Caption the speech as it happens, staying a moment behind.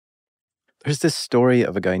There's this story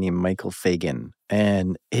of a guy named Michael Fagan,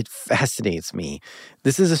 and it fascinates me.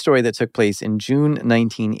 This is a story that took place in June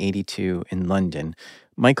 1982 in London.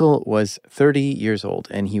 Michael was 30 years old,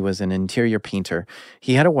 and he was an interior painter.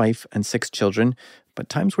 He had a wife and 6 children, but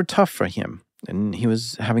times were tough for him, and he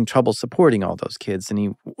was having trouble supporting all those kids, and he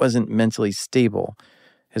wasn't mentally stable.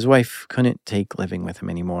 His wife couldn't take living with him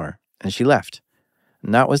anymore, and she left.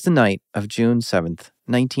 And that was the night of June 7th,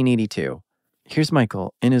 1982. Here's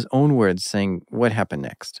Michael, in his own words, saying what happened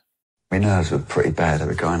next. My nerves were pretty bad. They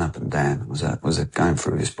were going up and down. I was going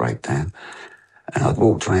through this breakdown. And I'd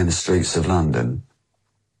walked around the streets of London.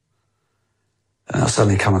 And I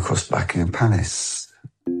suddenly come across Buckingham Palace.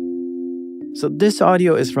 So this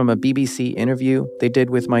audio is from a BBC interview they did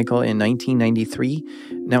with Michael in 1993.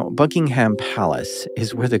 Now, Buckingham Palace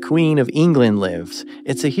is where the Queen of England lives.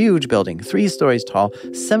 It's a huge building, 3 stories tall,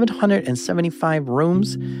 775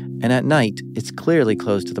 rooms, and at night, it's clearly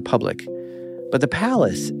closed to the public. But the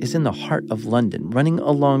palace is in the heart of London, running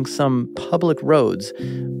along some public roads.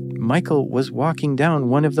 Michael was walking down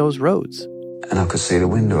one of those roads. And I could see the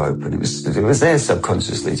window open. It was there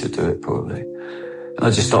subconsciously to do it, probably. And I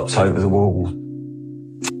just hopped over the wall,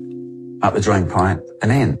 up the drain pipe, and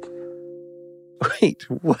in. Wait,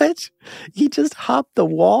 what? He just hopped the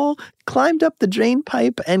wall, climbed up the drain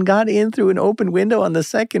pipe, and got in through an open window on the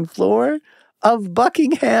 2nd floor of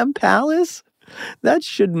Buckingham Palace? That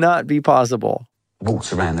should not be possible.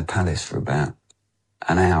 Walked around the palace for about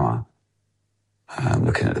an hour,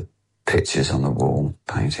 looking at the pictures on the wall,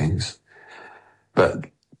 paintings. But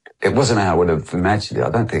it wasn't how I would have imagined it.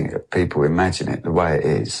 I don't think people imagine it the way it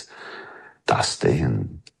is. Dusty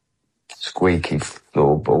and squeaky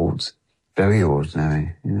floorboards. Very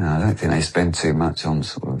ordinary. You know, I don't think they spend too much on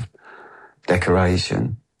sort of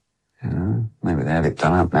decoration. You know, maybe they have it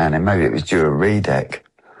done up now and then. Maybe it was due a redeck.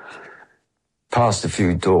 Passed a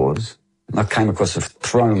few doors, and I came across a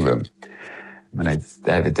throne room. When they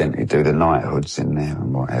evidently do the knighthoods in there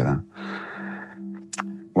and whatever.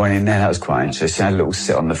 Went in there, that was quite interesting. I had a little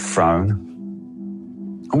sit on the throne.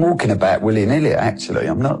 I'm walking about willy-nilly, actually.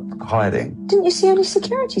 I'm not hiding. Didn't you see any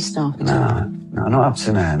security staff? No, not up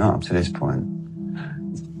to now, not up to this point.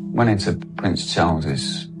 Went into Prince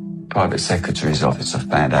Charles's private secretary's office, I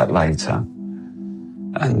found out later.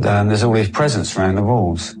 And there's all these presents around the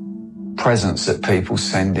walls. Presents that people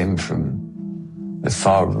send in from the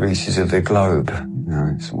far reaches of the globe. You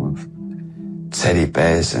know, sort of teddy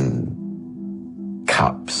bears and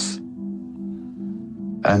cups.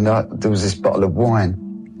 And there was this bottle of wine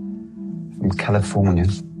from California.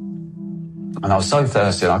 And I was so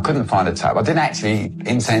thirsty and I couldn't find a tap. I didn't actually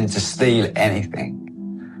intend to steal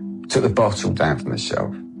anything. Took the bottle down from the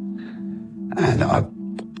shelf. And I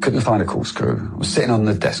couldn't find a corkscrew. I was sitting on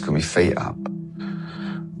the desk with my feet up.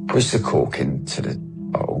 Pushed the cork into the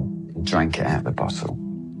bowl and drank it out of the bottle.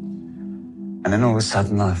 And then all of a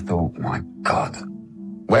sudden I thought, my God,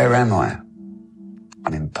 where am I?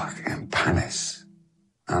 I'm in Buckingham Palace.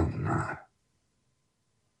 Oh no.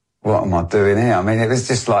 What am I doing here? I mean, it was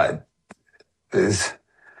just like, it was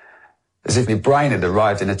as if my brain had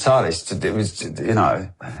arrived in a TARDIS. It was, you know,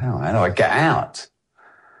 how do I get out?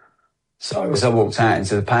 So as I walked out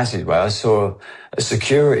into the passageway, I saw a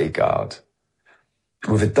security guard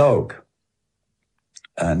with a dog.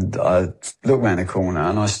 And I looked round the corner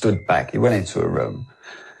and I stood back. He went into a room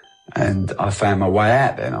and I found my way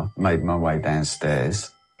out then. I made my way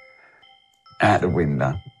downstairs, out the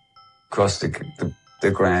window, across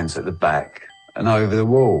the grounds at the back and over the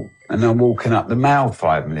wall. And I'm walking up the Mall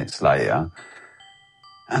 5 minutes later.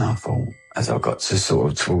 And I thought, as I got to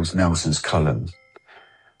sort of towards Nelson's columns,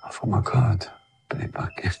 I thought, my God, I've been in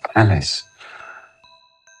Buckingham Palace.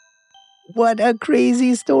 What a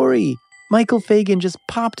crazy story. Michael Fagan just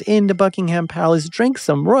popped into Buckingham Palace, drank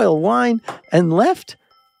some royal wine, and left?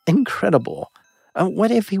 Incredible.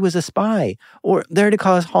 What if he was a spy or there to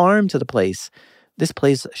cause harm to the place? This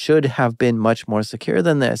place should have been much more secure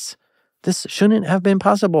than this. This shouldn't have been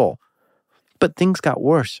possible. But things got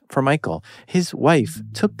worse for Michael. His wife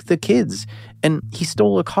took the kids, and he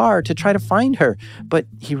stole a car to try to find her. But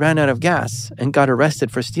he ran out of gas and got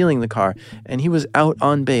arrested for stealing the car, and he was out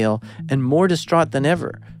on bail and more distraught than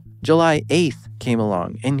ever. July 8th came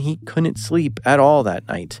along, and he couldn't sleep at all that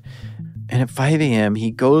night. And at 5 a.m.,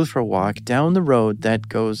 he goes for a walk down the road that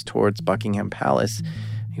goes towards Buckingham Palace.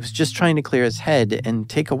 He was just trying to clear his head and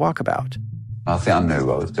take a walkabout. I think I knew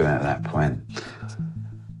what I was doing at that point.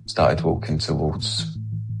 Started walking towards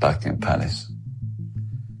Buckingham Palace.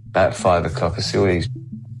 About 5 o'clock, I see all these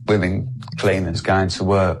women cleaners going to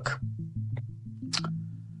work.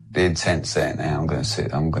 The intent's there now. I'm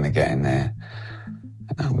going to get in there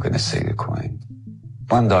and I'm going to see the Queen.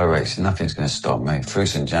 one direction, nothing's going to stop me. Through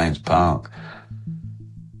St James Park,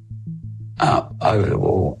 up over the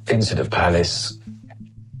wall, into the palace,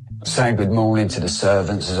 saying good morning to the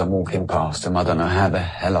servants as I'm walking past them. I don't know how the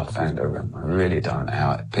hell I found a room. I really don't know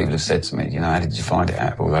how. People have said to me, how did you find it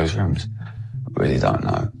out of all those rooms? I really don't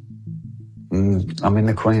know. I'm in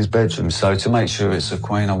the Queen's bedroom, so to make sure it's the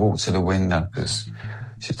Queen, I walked to the window because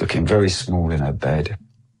she's looking very small in her bed.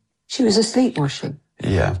 She was asleep, was she?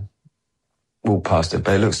 Yeah. Walk past her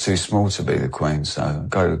bed. It looks too small to be the Queen, so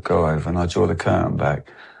go over and I draw the curtain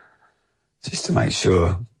back just to make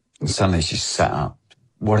sure. And suddenly she sat up.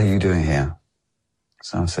 What are you doing here?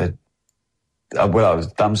 So I said, I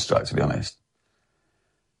was dumbstruck, to be honest.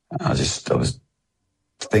 I was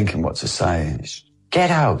thinking what to say. And she,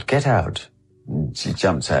 get out. And she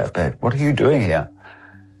jumped out of bed. What are you doing here?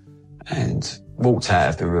 And walked out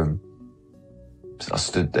of the room. So I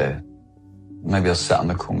stood there. Maybe I sat on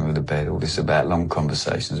the corner of the bed. All this about long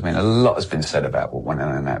conversations. I mean, a lot has been said about what went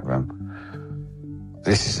on in that room.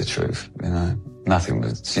 This is the truth, Nothing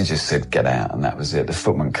was, she just said, get out, and that was it. The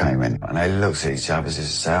footman came in, and they looked at each other and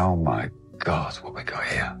said, oh my God, what we got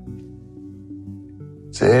here?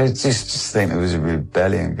 So I just think there was a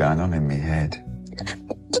rebellion going on in my head.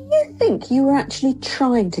 Do you think you were actually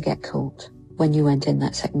trying to get caught when you went in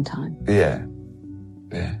that second time? Yeah.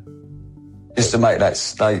 Just to make that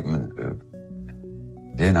statement of,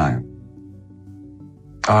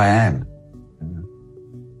 I am.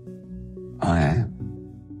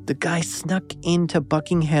 The guy snuck into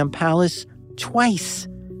Buckingham Palace twice,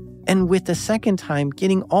 and with the second time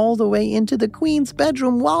getting all the way into the Queen's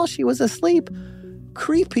bedroom while she was asleep.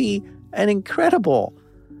 Creepy and incredible.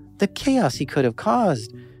 The chaos he could have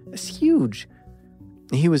caused is huge.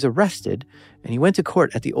 He was arrested, and he went to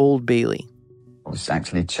court at the Old Bailey. I was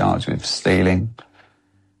actually charged with stealing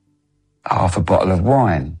half a bottle of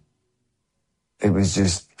wine. It was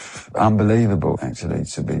just unbelievable, actually,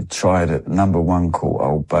 to be tried at #1 court,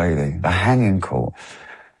 Old Bailey, the hanging court.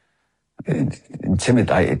 It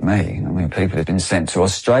intimidated me. I mean, people had been sent to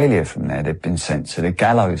Australia from there. They'd been sent to the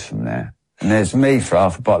gallows from there. And there's me for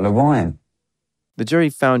half a bottle of wine. The jury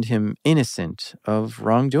found him innocent of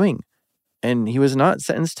wrongdoing, and he was not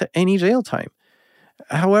sentenced to any jail time.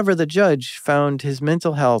 However, the judge found his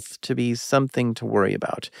mental health to be something to worry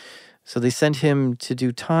about. So they sent him to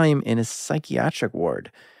do time in a psychiatric ward.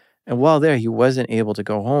 And while there, he wasn't able to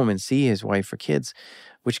go home and see his wife or kids,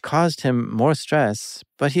 which caused him more stress.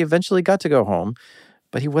 But he eventually got to go home.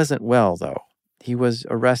 But he wasn't well, though. He was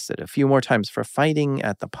arrested a few more times for fighting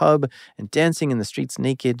at the pub and dancing in the streets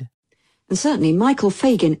naked. And certainly Michael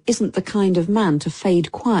Fagan isn't the kind of man to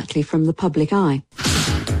fade quietly from the public eye.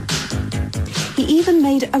 He even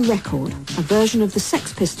made a record, a version of the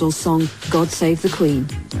Sex Pistols song, God Save the Queen.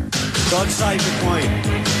 God save the Queen.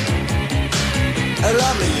 A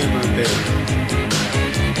lovely human being.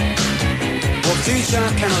 What future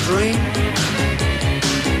can I dream?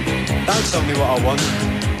 Don't tell me what I want.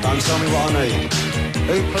 Don't tell me what I need.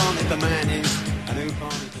 Who planted the man in and who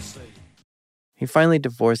planted the seed? He finally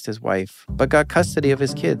divorced his wife, but got custody of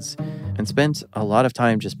his kids and spent a lot of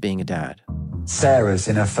time just being a dad. Sarah's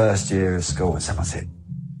in her first year of school, and someone said,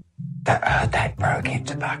 her dad broke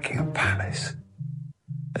into Buckingham Palace.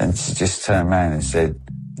 And she just turned around and said,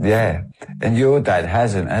 yeah, and your dad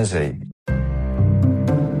hasn't, has he?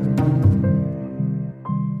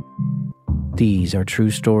 These are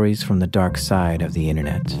true stories from the dark side of the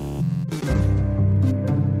internet.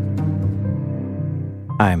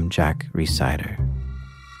 I'm Jack Rhysider.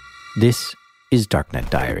 This is Darknet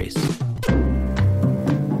Diaries.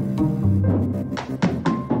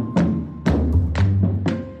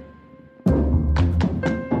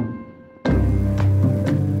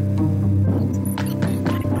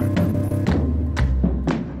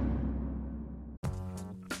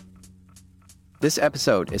 This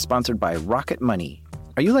episode is sponsored by Rocket Money.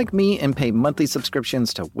 Are you like me and pay monthly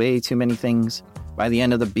subscriptions to way too many things? By the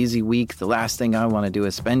end of the busy week, the last thing I want to do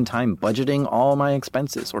is spend time budgeting all my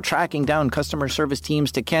expenses or tracking down customer service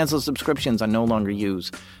teams to cancel subscriptions I no longer use.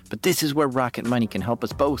 But this is where Rocket Money can help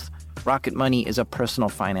us both. Rocket Money is a personal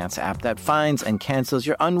finance app that finds and cancels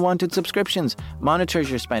your unwanted subscriptions, monitors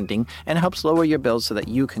your spending, and helps lower your bills so that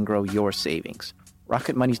you can grow your savings.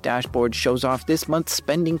 Rocket Money's dashboard shows off this month's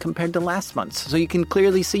spending compared to last month's, so you can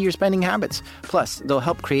clearly see your spending habits. Plus, they'll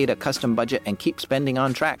help create a custom budget and keep spending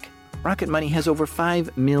on track. Rocket Money has over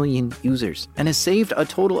 5 million users and has saved a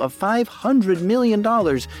total of $500 million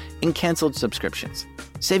in canceled subscriptions,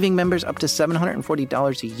 saving members up to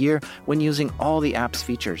 $740 a year when using all the app's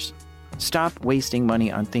features. Stop wasting money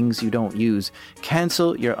on things you don't use.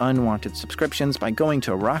 Cancel your unwanted subscriptions by going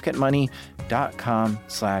to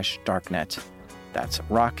rocketmoney.com/darknet. That's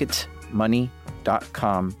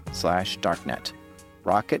rocketmoney.com/darknet.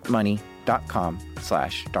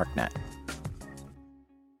 rocketmoney.com/darknet.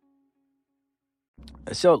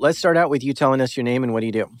 So let's start out with you telling us your name and what do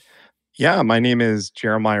you do? Yeah, my name is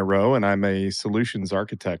Jeremiah Rowe, and I'm a solutions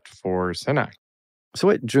architect for Synack. So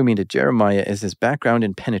what drew me to Jeremiah is his background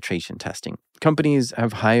in penetration testing. Companies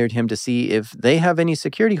have hired him to see if they have any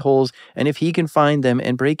security holes and if he can find them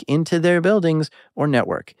and break into their buildings or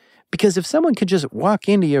network. Because if someone could just walk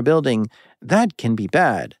into your building, that can be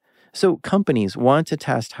bad. So companies want to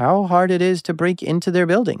test how hard it is to break into their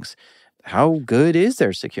buildings. How good is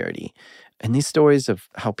their security? And these stories of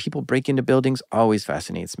how people break into buildings always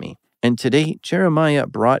fascinates me. And today, Jeremiah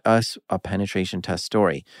brought us a penetration test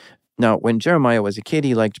story. Now, when Jeremiah was a kid,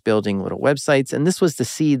 he liked building little websites, and this was the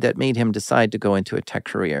seed that made him decide to go into a tech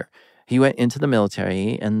career. He went into the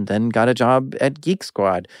military and then got a job at Geek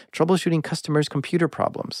Squad, troubleshooting customers' computer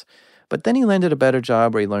problems. But then he landed a better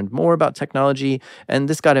job where he learned more about technology, and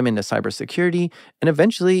this got him into cybersecurity, and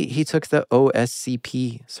eventually he took the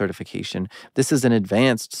OSCP certification. This is an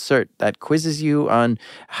advanced cert that quizzes you on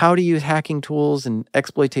how to use hacking tools and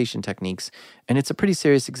exploitation techniques, and it's a pretty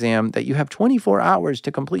serious exam that you have 24 hours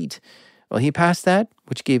to complete. Well, he passed that,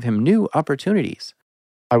 which gave him new opportunities.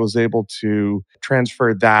 I was able to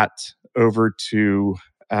transfer that over to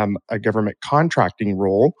a government contracting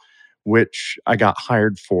role, which I got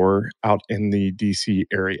hired for out in the DC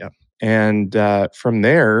area. And from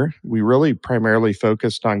there, we really primarily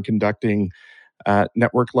focused on conducting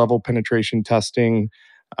network level penetration testing,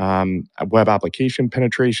 web application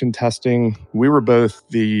penetration testing. We were both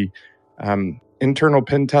the internal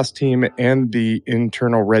pen test team and the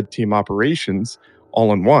internal red team operations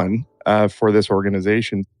all in one for this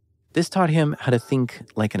organization. This taught him how to think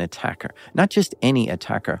like an attacker, not just any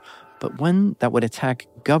attacker, but one that would attack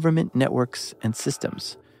government networks and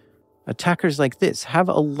systems. Attackers like this have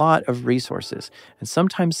a lot of resources and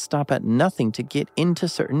sometimes stop at nothing to get into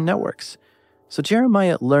certain networks. So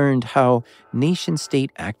Jeremiah learned how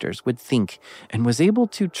nation-state actors would think and was able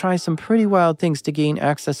to try some pretty wild things to gain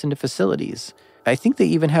access into facilities. I think they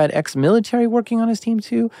even had ex-military working on his team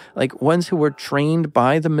too, like ones who were trained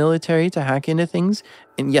by the military to hack into things.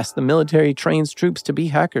 And yes, the military trains troops to be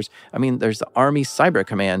hackers. I mean, there's the Army Cyber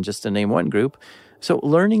Command, just to name one group. So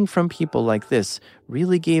learning from people like this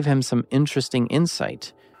really gave him some interesting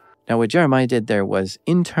insight. Now, what Jeremiah did there was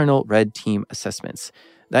internal red team assessments.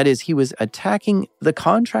 That is, he was attacking the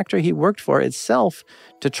contractor he worked for itself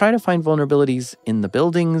to try to find vulnerabilities in the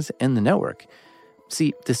buildings and the network.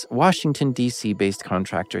 See, this Washington, D.C. based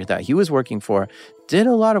contractor that he was working for did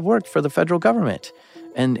a lot of work for the federal government.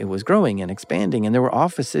 And it was growing and expanding, and there were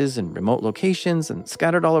offices and remote locations and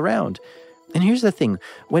scattered all around. And here's the thing,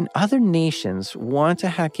 when other nations want to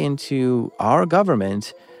hack into our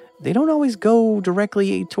government, they don't always go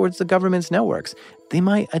directly towards the government's networks. They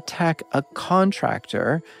might attack a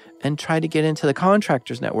contractor and try to get into the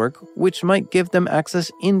contractor's network, which might give them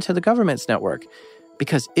access into the government's network.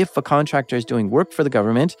 Because if a contractor is doing work for the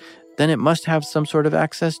government, then it must have some sort of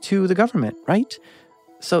access to the government, right?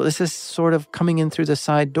 So this is sort of coming in through the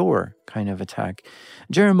side door kind of attack.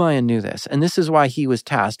 Jeremiah knew this, and this is why he was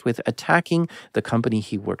tasked with attacking the company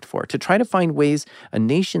he worked for, to try to find ways a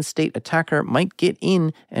nation-state attacker might get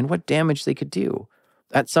in and what damage they could do.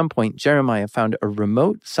 At some point, Jeremiah found a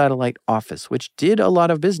remote satellite office which did a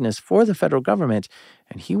lot of business for the federal government,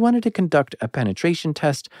 and he wanted to conduct a penetration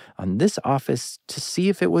test on this office to see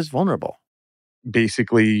if it was vulnerable.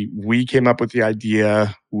 Basically, we came up with the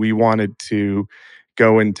idea. We wanted to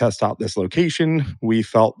go and test out this location. We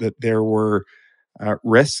felt that there were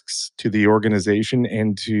risks to the organization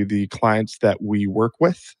and to the clients that we work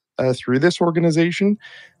with through this organization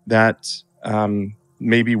that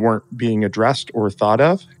maybe weren't being addressed or thought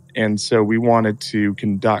of. And so we wanted to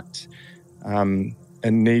conduct a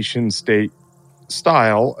nation-state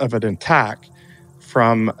style of an attack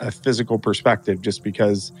from a physical perspective, just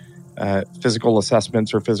because physical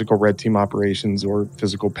assessments or physical red team operations or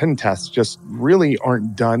physical pen tests just really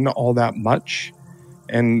aren't done all that much.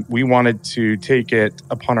 And we wanted to take it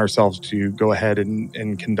upon ourselves to go ahead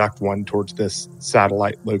and conduct one towards this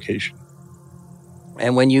satellite location.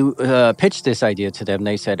 And when you pitched this idea to them,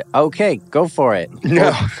 they said, okay, go for it.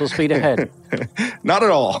 Full speed ahead. Not at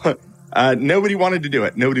all. Nobody wanted to do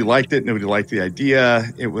it. Nobody liked it. Nobody liked the idea.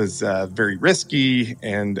 It was very risky.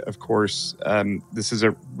 And of course, this is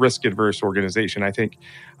a risk-adverse organization. I think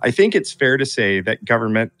it's fair to say that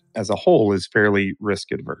government as a whole is fairly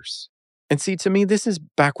risk-adverse. And see, to me, this is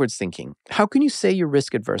backwards thinking. How can you say you're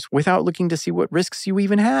risk-adverse without looking to see what risks you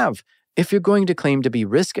even have? If you're going to claim to be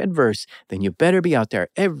risk adverse, then you better be out there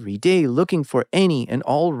every day looking for any and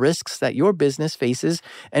all risks that your business faces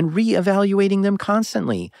and reevaluating them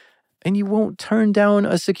constantly. And you won't turn down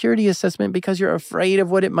a security assessment because you're afraid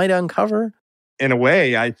of what it might uncover. In a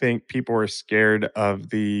way, I think people are scared of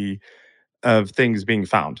things being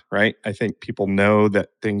found, right? I think people know that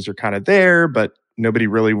things are kind of there, but nobody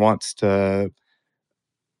really wants the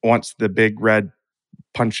big red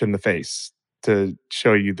punch in the face to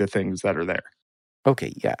show you the things that are there.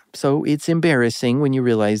 Okay, yeah. So it's embarrassing when you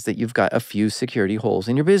realize that you've got a few security holes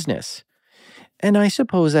in your business. And I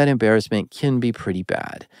suppose that embarrassment can be pretty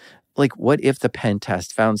bad. Like, what if the pen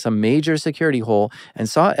test found some major security hole and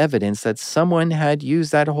saw evidence that someone had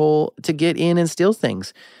used that hole to get in and steal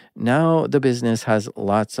things? Now the business has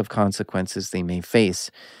lots of consequences they may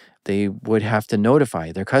face. They would have to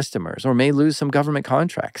notify their customers or may lose some government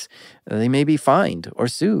contracts. They may be fined or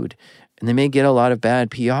sued, and they may get a lot of bad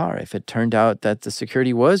PR if it turned out that the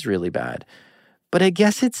security was really bad. But I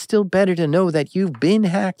guess it's still better to know that you've been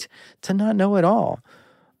hacked to not know at all.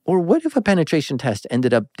 Or what if a penetration test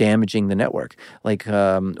ended up damaging the network? Like,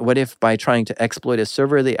 what if by trying to exploit a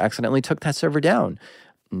server, they accidentally took that server down?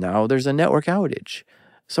 Now there's a network outage.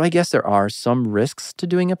 So I guess there are some risks to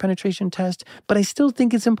doing a penetration test, but I still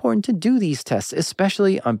think it's important to do these tests,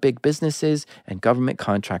 especially on big businesses and government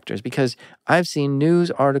contractors, because I've seen news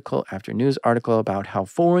article after news article about how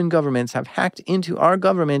foreign governments have hacked into our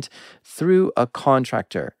government through a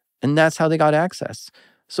contractor, and that's how they got access.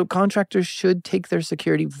 So contractors should take their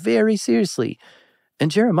security very seriously. And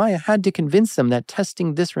Jeremiah had to convince them that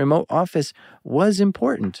testing this remote office was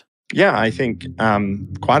important. Yeah, I think,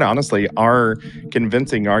 quite honestly, our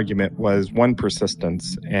convincing argument was one,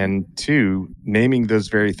 persistence, and two, naming those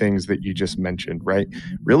very things that you just mentioned, right?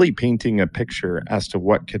 Really painting a picture as to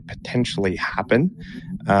what could potentially happen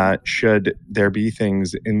should there be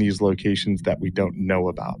things in these locations that we don't know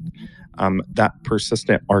about. That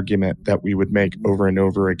persistent argument that we would make over and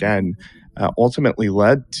over again ultimately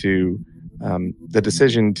led to the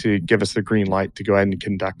decision to give us the green light to go ahead and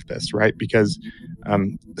conduct this, right? Because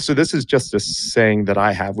so this is just a saying that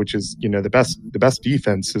I have, which is, the best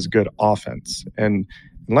defense is good offense, and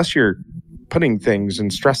unless you're putting things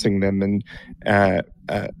and stressing them and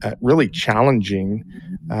really challenging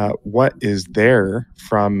what is there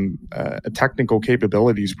from a technical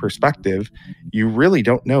capabilities perspective, you really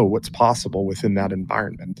don't know what's possible within that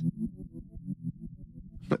environment.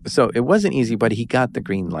 So it wasn't easy, but he got the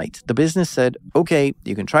green light. The business said, okay,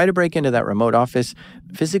 you can try to break into that remote office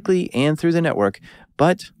physically and through the network,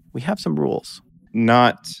 but we have some rules.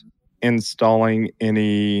 Not installing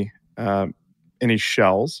any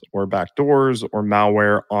shells or backdoors or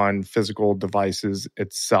malware on physical devices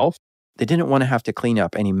itself. They didn't want to have to clean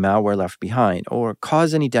up any malware left behind or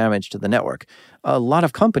cause any damage to the network. A lot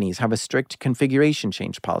of companies have a strict configuration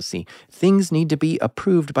change policy. Things need to be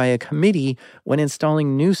approved by a committee when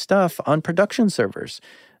installing new stuff on production servers.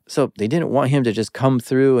 So they didn't want him to just come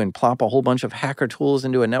through and plop a whole bunch of hacker tools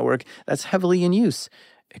into a network that's heavily in use.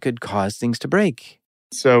 It could cause things to break.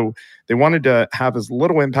 So they wanted to have as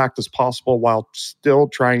little impact as possible while still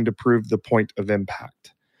trying to prove the point of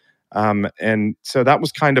impact. And so that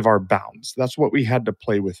was kind of our bounds. That's what we had to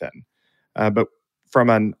play within. But from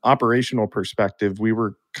an operational perspective, we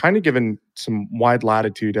were kind of given some wide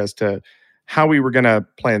latitude as to how we were going to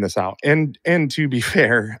plan this out. And to be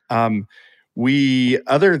fair, we,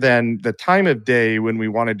 other than the time of day when we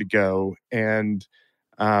wanted to go and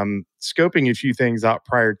scoping a few things out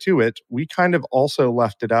prior to it, we kind of also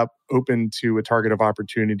left it up open to a target of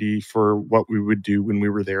opportunity for what we would do when we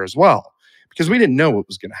were there as well. Because we didn't know what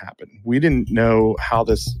was going to happen. We didn't know how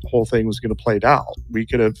this whole thing was going to play out. We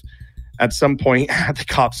could have, at some point, had the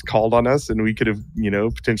cops called on us and we could have,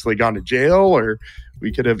 potentially gone to jail, or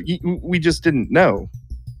we just didn't know.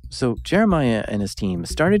 So Jeremiah and his team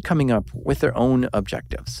started coming up with their own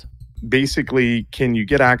objectives. Basically, can you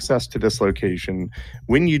get access to this location?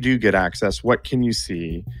 When you do get access, what can you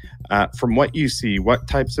see? From what you see, what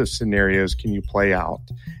types of scenarios can you play out?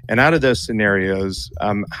 And out of those scenarios,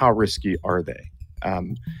 how risky are they?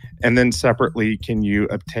 And then separately, can you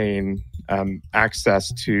obtain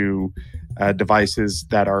access to devices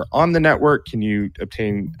that are on the network? Can you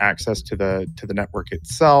obtain access to the network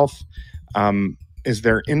itself? Is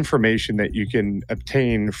there information that you can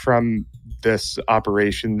obtain from this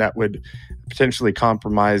operation that would potentially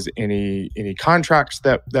compromise any contracts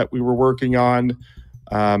that we were working on?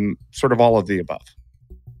 Sort of all of the above.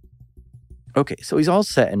 Okay, so he's all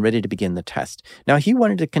set and ready to begin the test. Now, he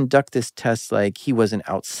wanted to conduct this test like he was an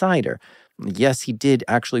outsider. Yes, he did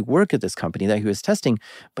actually work at this company that he was testing,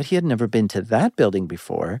 but he had never been to that building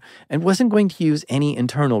before and wasn't going to use any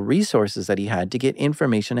internal resources that he had to get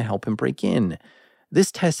information to help him break in.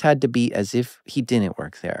 This test had to be as if he didn't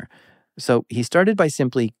work there. So he started by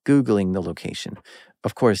simply Googling the location.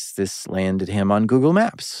 Of course, this landed him on Google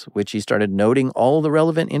Maps, which he started noting all the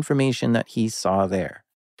relevant information that he saw there.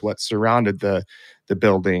 What surrounded the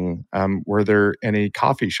building? Were there any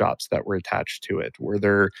coffee shops that were attached to it? Were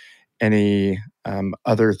there any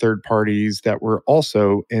other third parties that were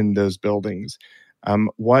also in those buildings?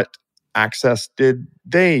 What access did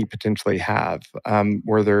they potentially have?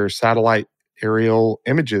 Were there satellite aerial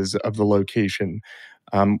images of the location?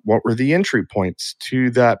 What were the entry points to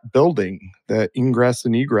that building, the ingress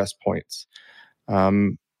and egress points? How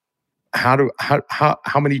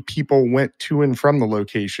many people went to and from the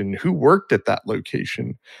location? Who worked at that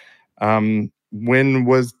location? When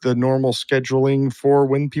was the normal scheduling for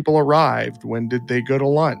when people arrived? When did they go to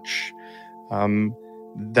lunch?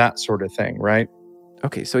 That sort of thing, right?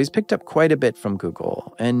 Okay, so he's picked up quite a bit from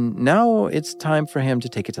Google, and now it's time for him to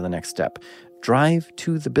take it to the next step. Drive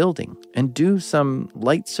to the building and do some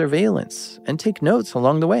light surveillance and take notes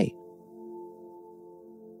along the way.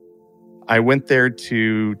 I went there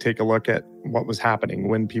to take a look at what was happening,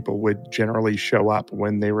 when people would generally show up,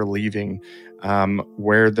 when they were leaving,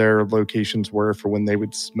 where their locations were for when they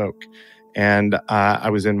would smoke. And I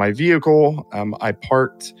was in my vehicle, I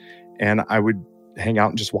parked, and I would hang out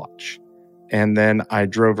and just watch. And then I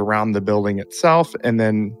drove around the building itself, and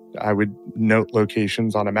then I would note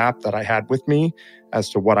locations on a map that I had with me as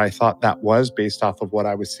to what I thought that was based off of what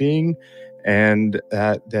I was seeing. And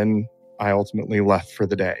then I ultimately left for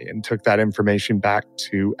the day and took that information back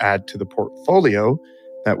to add to the portfolio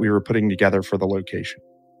that we were putting together for the location.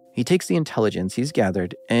 He takes the intelligence he's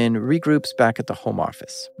gathered and regroups back at the home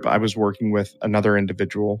office. I was working with another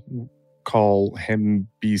individual, call him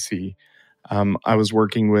BC. I was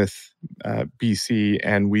working with BC,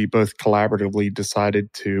 and we both collaboratively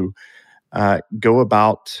decided to go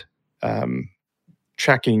about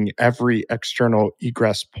checking every external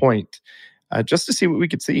egress point just to see what we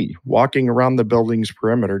could see, walking around the building's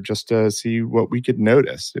perimeter just to see what we could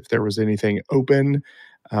notice, if there was anything open,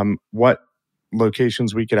 what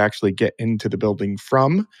locations we could actually get into the building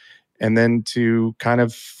from, and then to kind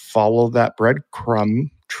of follow that breadcrumb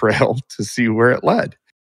trail to see where it led.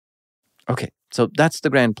 Okay, so that's the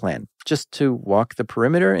grand plan, just to walk the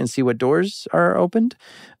perimeter and see what doors are opened.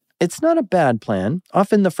 It's not a bad plan.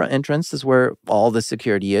 Often the front entrance is where all the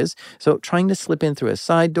security is, so trying to slip in through a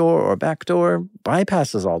side door or back door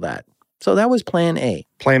bypasses all that. So that was plan A.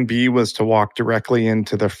 Plan B was to walk directly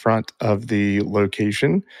into the front of the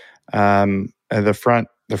location,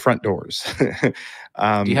 the front doors.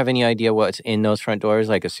 Do you have any idea what's in those front doors,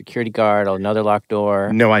 like a security guard or another locked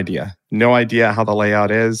door? No idea. No idea how the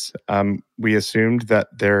layout is. We assumed that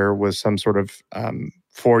there was some sort of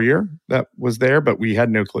foyer that was there, but we had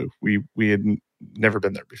no clue. We had never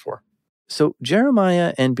been there before. So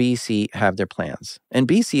Jeremiah and BC have their plans. And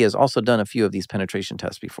BC has also done a few of these penetration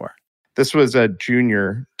tests before. This was a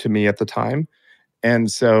junior to me at the time.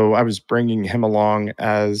 And so I was bringing him along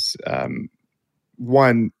as a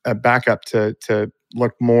backup to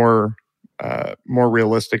look more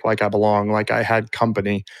realistic, like I belong, like I had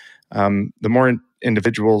company. The more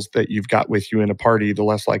individuals that you've got with you in a party, the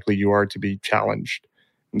less likely you are to be challenged.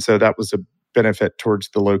 And so that was a benefit towards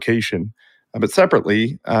the location. But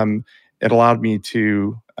separately, it allowed me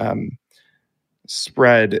to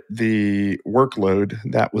spread the workload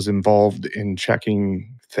that was involved in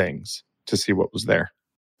checking things to see what was there.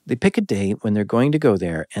 They pick a day when they're going to go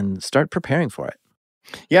there and start preparing for it.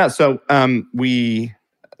 Yeah, so we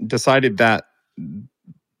decided that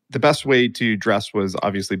the best way to dress was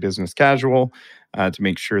obviously business casual, to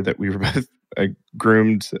make sure that we were both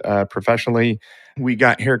groomed professionally. We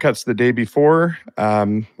got haircuts the day before.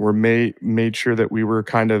 We made sure that we were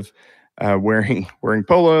kind of wearing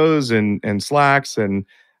polos and slacks, and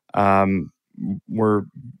we're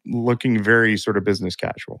looking very sort of business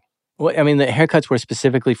casual. Well, I mean, the haircuts were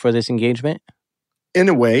specifically for this engagement? In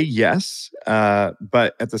a way, yes.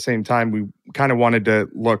 But at the same time, we kind of wanted to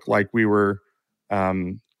look like we were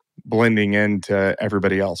blending into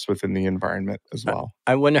everybody else within the environment as well.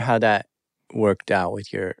 I wonder how that worked out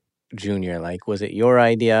with your junior. Like, was it your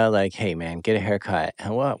idea? Like, hey, man, get a haircut.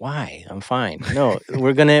 What? Why? I'm fine. No,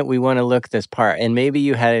 we want to look this part. And maybe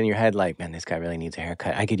you had it in your head, like, man, this guy really needs a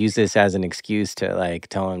haircut. I could use this as an excuse to, like,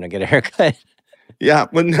 tell him to get a haircut. Yeah.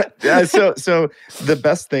 So the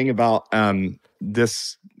best thing about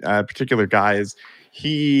this particular guy is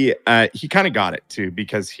he kind of got it too,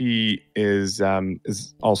 because he is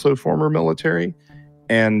also former military,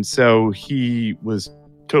 And so he was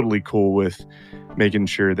totally cool with making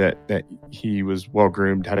sure that he was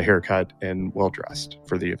well-groomed, had a haircut, and well-dressed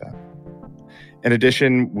for the event. In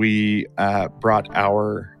addition, we brought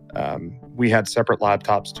we had separate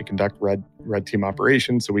laptops to conduct red team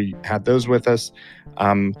operations, so we had those with us.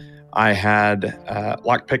 I had a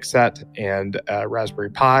lockpick set and a Raspberry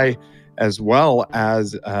Pi, as well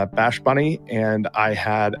as Bash Bunny, and I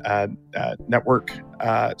had a network,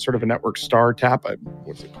 sort of a network star tap.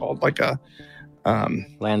 What's it called? Like a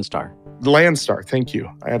Landstar. Landstar. Thank you.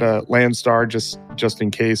 I had a Landstar just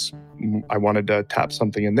in case I wanted to tap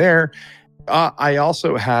something in there. I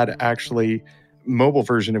also had actually mobile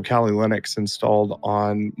version of Kali Linux installed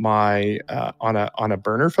on my on a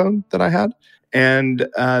burner phone that I had, and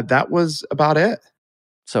that was about it.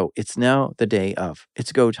 So it's now the day of.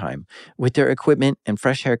 It's go time. With their equipment and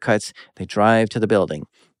fresh haircuts, they drive to the building.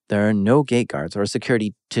 There are no gate guards or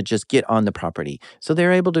security to just get on the property, so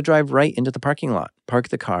they're able to drive right into the parking lot, park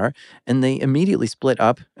the car, and they immediately split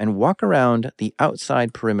up and walk around the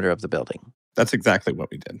outside perimeter of the building. That's exactly what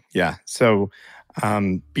we did. Yeah. So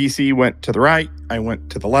BC went to the right, I went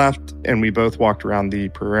to the left, and we both walked around the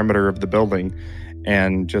perimeter of the building.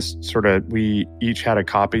 And just sort of, we each had a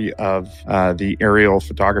copy of the aerial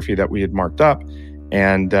photography that we had marked up.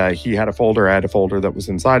 And he had a folder, I had a folder that was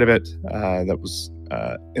inside of it, that was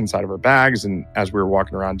inside of our bags. And as we were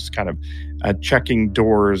walking around, just kind of checking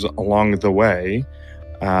doors along the way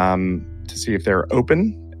to see if they're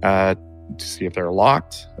open, to see if they're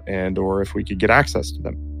locked, and or if we could get access to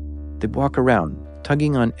them. They'd walk around,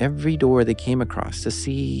 tugging on every door they came across to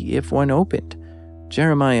see if one opened.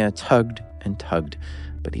 Jeremiah tugged and tugged,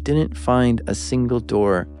 but he didn't find a single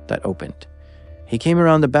door that opened. He came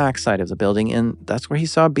around the back side of the building, and that's where he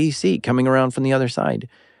saw BC coming around from the other side.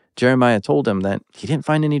 Jeremiah told him that he didn't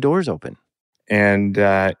find any doors open. And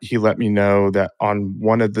he let me know that on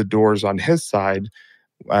one of the doors on his side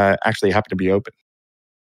actually happened to be open.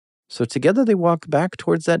 So together they walked back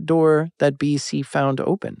towards that door that BC found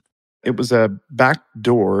open. It was a back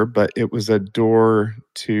door, but it was a door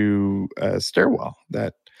to a stairwell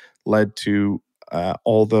that led to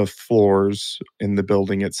all the floors in the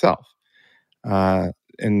building itself.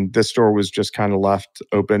 And this door was just kind of left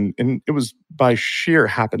open, and it was by sheer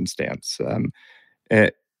happenstance.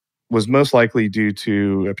 It was most likely due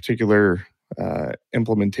to a particular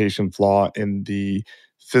implementation flaw in the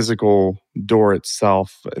physical door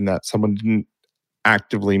itself, and that someone didn't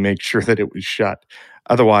actively make sure that it was shut.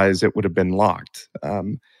 Otherwise, it would have been locked,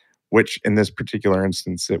 which in this particular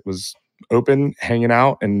instance, it was open, hanging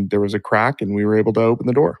out, and there was a crack, and we were able to open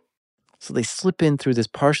the door. So they slip in through this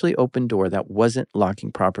partially open door that wasn't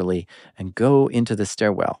locking properly and go into the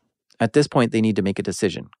stairwell. At this point, they need to make a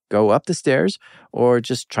decision. Go up the stairs or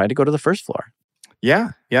just try to go to the first floor.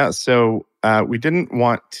 Yeah. So we didn't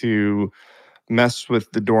want to mess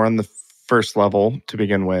with the door on the first level to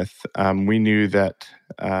begin with. We knew that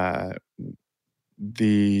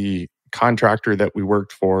the contractor that we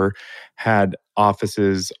worked for had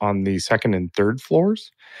offices on the second and third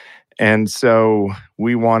floors. And so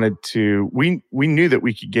we wanted to, we knew that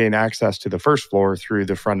we could gain access to the first floor through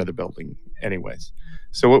the front of the building anyways.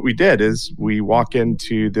 So what we did is we walk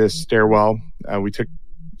into this stairwell. We took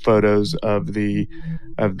photos of the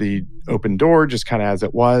open door just kind of as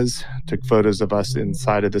it was, took photos of us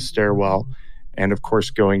inside of the stairwell, and of course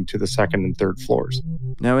going to the second and third floors.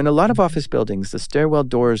 Now, in a lot of office buildings, the stairwell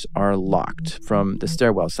doors are locked from the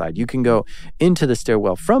stairwell side. You can go into the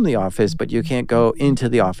stairwell from the office, but you can't go into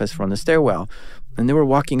the office from the stairwell. And they were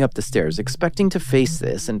walking up the stairs, expecting to face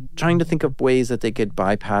this and trying to think of ways that they could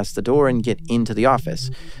bypass the door and get into the office.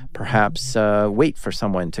 Perhaps wait for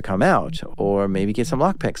someone to come out, or maybe get some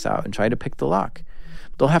lockpicks out and try to pick the lock.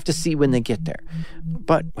 They'll have to see when they get there.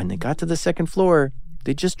 But when they got to the second floor,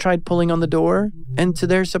 they just tried pulling on the door, and to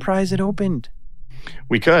their surprise, it opened.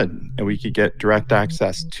 We could, and we could get direct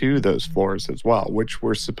access to those floors as well, which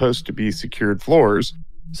were supposed to be secured floors.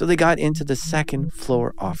 So they got into the second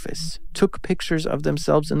floor office, took pictures of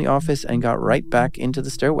themselves in the office, and got right back into the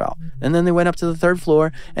stairwell. And then they went up to the third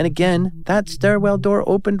floor, and again, that stairwell door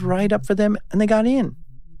opened right up for them, and they got in.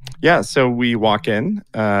 Yeah, so we walk in,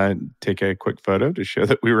 take a quick photo to show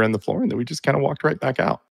that we were in the floor, and then we just kind of walked right back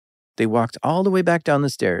out. They walked all the way back down the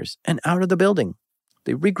stairs and out of the building.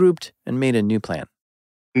 They regrouped and made a new plan.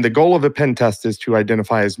 The goal of a pen test is to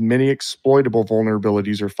identify as many exploitable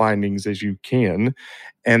vulnerabilities or findings as you can,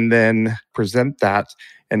 and then present that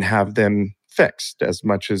and have them fixed as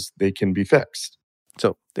much as they can be fixed.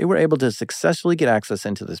 So they were able to successfully get access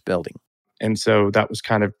into this building. And so that was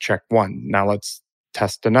kind of check one. Now let's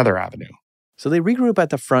test another avenue. So they regroup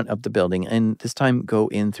at the front of the building and this time go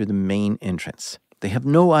in through the main entrance. They have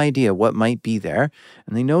no idea what might be there,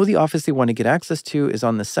 and they know the office they want to get access to is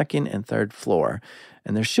on the second and third floor.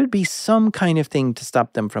 And there should be some kind of thing to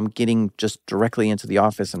stop them from getting just directly into the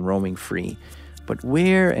office and roaming free. But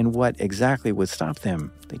where and what exactly would stop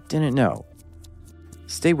them, they didn't know.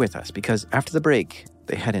 Stay with us, because after the break,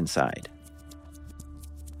 they head inside.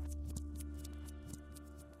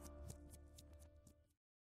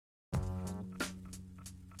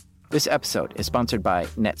 This episode is sponsored by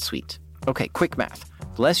NetSuite. Okay, quick math.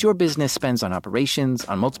 The less your business spends on operations,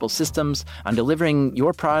 on multiple systems, on delivering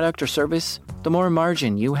your product or service, the more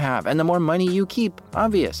margin you have and the more money you keep.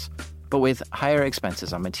 Obvious. But with higher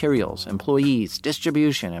expenses on materials, employees,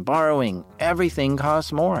 distribution, and borrowing, everything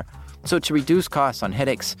costs more. So to reduce costs on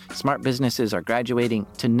headaches, smart businesses are graduating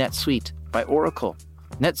to NetSuite by Oracle.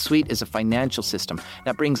 NetSuite is a financial system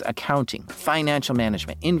that brings accounting, financial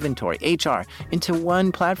management, inventory, HR into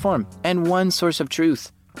one platform and one source of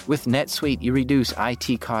truth. With NetSuite, you reduce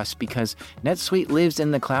IT costs because NetSuite lives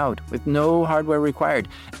in the cloud with no hardware required.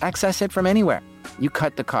 Access it from anywhere. You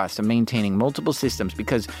cut the cost of maintaining multiple systems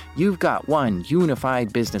because you've got one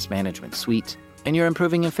unified business management suite. And you're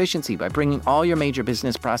improving efficiency by bringing all your major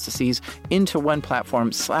business processes into one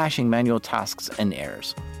platform, slashing manual tasks and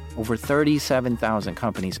errors. Over 37,000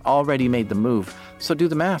 companies already made the move, so do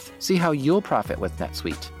the math. See how you'll profit with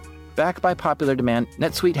NetSuite. Backed by popular demand,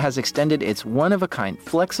 NetSuite has extended its one-of-a-kind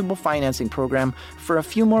flexible financing program for a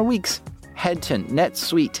few more weeks. Head to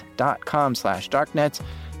netsuite.com/darknet.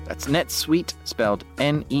 That's NetSuite, spelled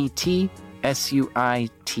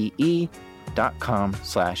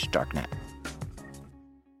NETSUITE.com/darknet.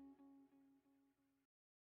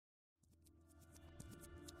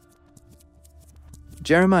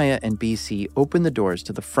 Jeremiah and BC open the doors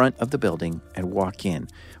to the front of the building and walk in,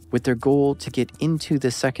 with their goal to get into the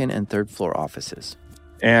second and third floor offices.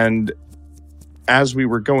 And as we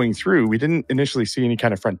were going through, we didn't initially see any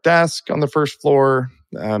kind of front desk on the first floor.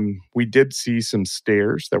 We did see some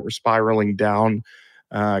stairs that were spiraling down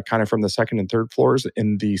kind of from the second and third floors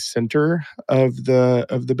in the center of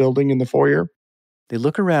the building in the foyer. They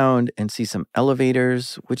look around and see some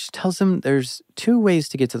elevators, which tells them there's two ways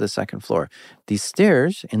to get to the second floor: these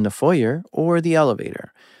stairs in the foyer or the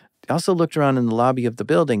elevator. They also looked around in the lobby of the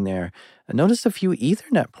building there and noticed a few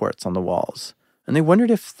Ethernet ports on the walls. And they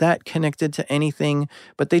wondered if that connected to anything,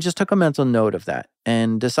 but they just took a mental note of that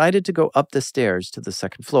and decided to go up the stairs to the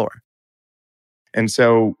second floor. And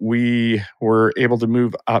so we were able to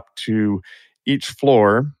move up to each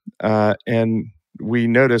floor, and we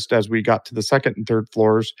noticed as we got to the second and third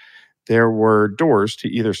floors, there were doors to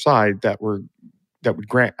either side that would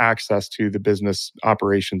grant access to the business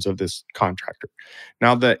operations of this contractor.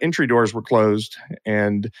 Now, the entry doors were closed,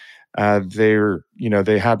 and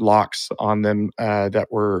they had locks on them that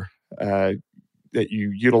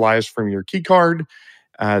you utilized from your key card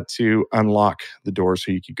to unlock the door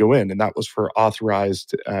so you could go in, and that was for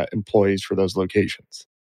authorized employees for those locations.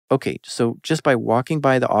 Okay, so just by walking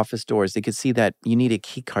by the office doors, they could see that you need a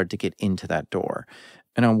key card to get into that door.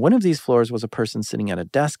 And on one of these floors was a person sitting at a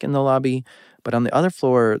desk in the lobby, but on the other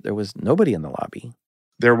floor, there was nobody in the lobby.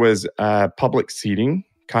 There was public seating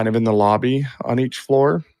kind of in the lobby on each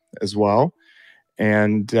floor as well.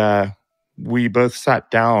 And we both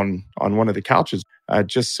sat down on one of the couches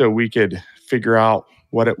just so we could figure out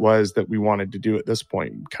what it was that we wanted to do at this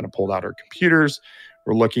point. We kind of pulled out our computers.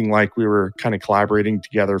 We're looking like we were kind of collaborating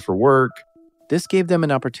together for work. This gave them an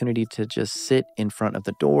opportunity to just sit in front of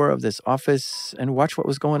the door of this office and watch what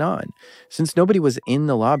was going on. Since nobody was in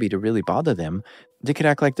the lobby to really bother them, they could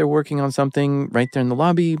act like they're working on something right there in the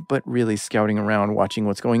lobby, but really scouting around, watching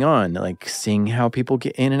what's going on, like seeing how people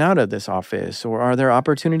get in and out of this office, or are there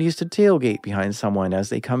opportunities to tailgate behind someone as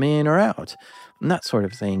they come in or out, and that sort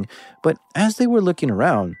of thing. But as they were looking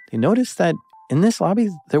around, they noticed that in this lobby,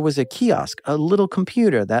 there was a kiosk, a little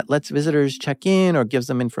computer that lets visitors check in or gives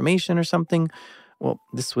them information or something. Well,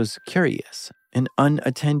 this was curious. An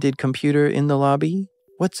unattended computer in the lobby?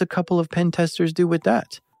 What's a couple of pen testers do with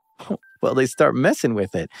that? Well, they start messing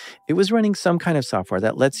with it. It was running some kind of software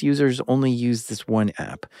that lets users only use this one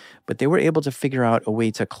app, but they were able to figure out a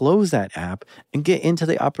way to close that app and get into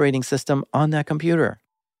the operating system on that computer.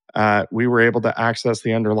 We were able to access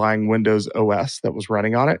the underlying Windows OS that was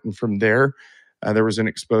running on it, and from there, there was an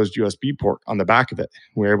exposed USB port on the back of it.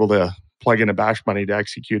 We were able to plug in a Bash Bunny to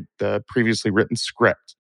execute the previously written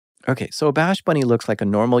script. Okay, so a Bash Bunny looks like a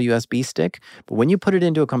normal USB stick, but when you put it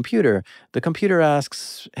into a computer, the computer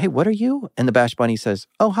asks, "Hey, what are you?" And the Bash Bunny says,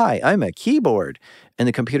 "Oh, hi, I'm a keyboard." And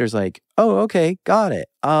the computer's like, "Oh, okay, got it.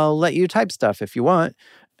 I'll let you type stuff if you want."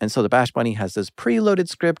 And so the Bash Bunny has this preloaded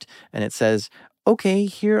script, and it says, "Okay,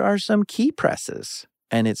 here are some key presses."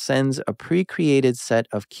 and it sends a pre-created set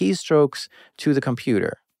of keystrokes to the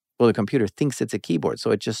computer. Well, the computer thinks it's a keyboard,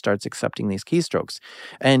 so it just starts accepting these keystrokes.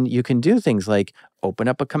 And you can do things like open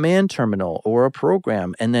up a command terminal or a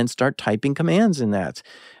program and then start typing commands in that.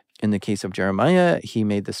 In the case of Jeremiah, he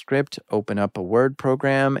made the script open up a Word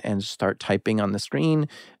program and start typing on the screen.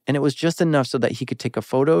 And it was just enough so that he could take a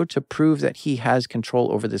photo to prove that he has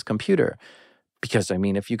control over this computer. Because, I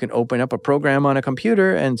mean, if you can open up a program on a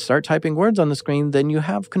computer and start typing words on the screen, then you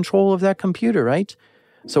have control of that computer, right?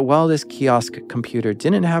 So while this kiosk computer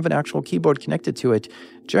didn't have an actual keyboard connected to it,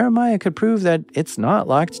 Jeremiah could prove that it's not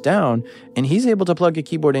locked down, and he's able to plug a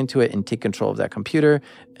keyboard into it and take control of that computer,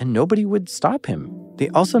 and nobody would stop him. They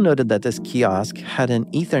also noted that this kiosk had an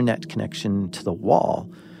Ethernet connection to the wall.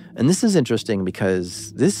 And this is interesting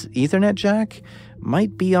because this Ethernet jack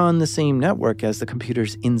might be on the same network as the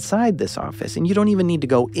computers inside this office, and you don't even need to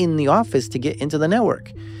go in the office to get into the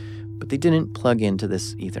network. But they didn't plug into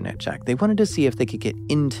this Ethernet jack. They wanted to see if they could get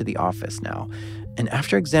into the office now. And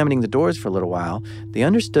after examining the doors for a little while, they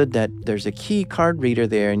understood that there's a key card reader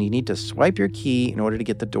there and you need to swipe your key in order to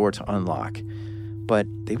get the door to unlock. But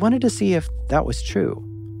they wanted to see if that was true.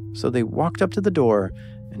 So they walked up to the door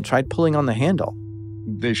and tried pulling on the handle.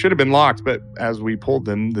 They should have been locked, but as we pulled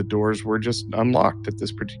them, the doors were just unlocked at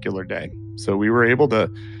this particular day. So we were able to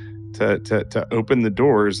open the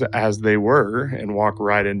doors as they were and walk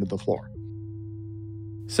right into the floor.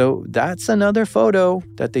 So that's another photo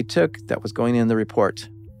that they took that was going in the report.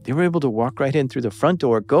 They were able to walk right in through the front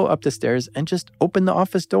door, go up the stairs, and just open the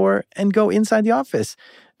office door and go inside the office.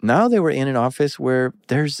 Now they were in an office where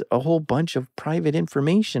there's a whole bunch of private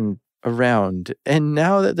information around. And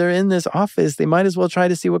now that they're in this office, they might as well try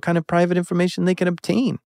to see what kind of private information they can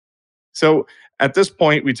obtain. So at this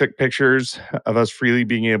point, we took pictures of us freely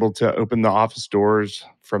being able to open the office doors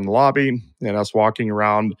from the lobby and us walking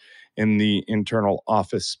around in the internal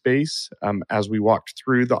office space. As we walked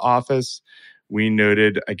through the office, we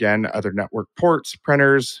noted, again, other network ports,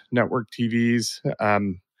 printers, network TVs,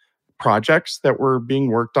 projects that were being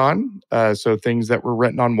worked on. So things that were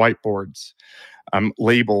written on whiteboards,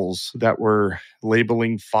 labels that were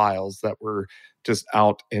labeling files that were just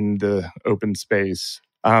out in the open space.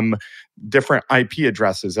 Different IP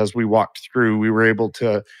addresses. As we walked through, we were able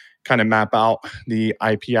to kind of map out the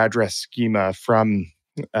IP address schema from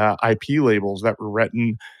IP labels that were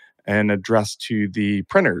written and addressed to the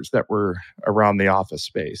printers that were around the office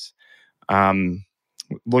space.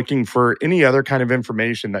 Looking for any other kind of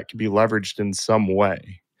information that could be leveraged in some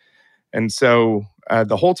way. And so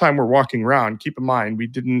the whole time we're walking around, keep in mind, we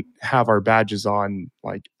didn't have our badges on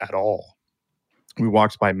like at all. We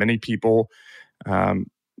walked by many people,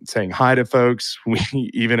 saying hi to folks. We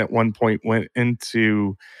even at one point went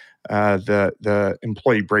into the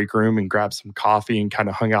employee break room and grabbed some coffee and kind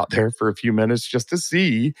of hung out there for a few minutes just to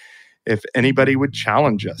see if anybody would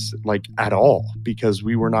challenge us, like at all, because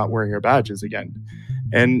we were not wearing our badges again.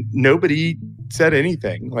 And nobody said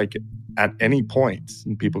anything, like at any point.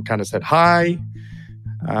 And people kind of said, hi,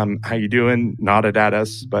 how you doing? Nodded at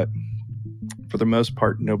us. But for the most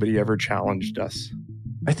part, nobody ever challenged us.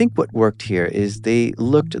 I think what worked here is they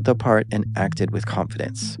looked the part and acted with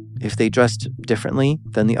confidence. If they dressed differently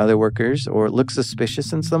than the other workers or looked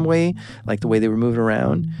suspicious in some way, like the way they were moving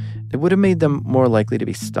around, it would have made them more likely to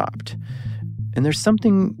be stopped. And there's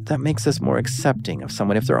something that makes us more accepting of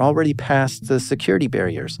someone if they're already past the security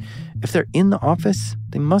barriers. If they're in the office,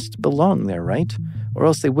 they must belong there, right? Or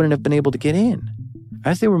else they wouldn't have been able to get in.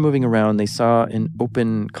 As they were moving around, they saw an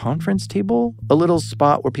open conference table, a little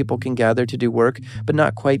spot where people can gather to do work, but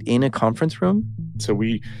not quite in a conference room. So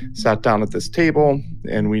we sat down at this table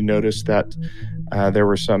and we noticed that there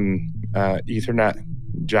were some Ethernet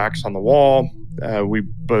jacks on the wall. We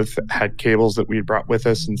both had cables that we had brought with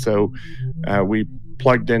us, and so we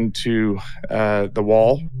plugged into the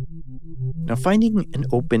wall. Now, finding an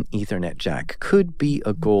open Ethernet jack could be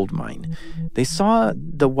a gold mine. They saw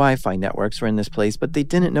the Wi-Fi networks were in this place, but they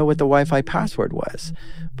didn't know what the Wi-Fi password was.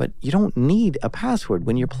 But you don't need a password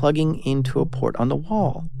when you're plugging into a port on the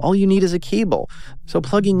wall. All you need is a cable. So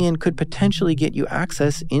plugging in could potentially get you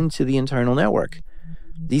access into the internal network.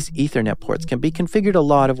 These Ethernet ports can be configured a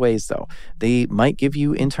lot of ways, though. They might give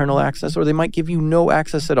you internal access or they might give you no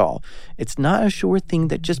access at all. It's not a sure thing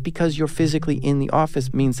that just because you're physically in the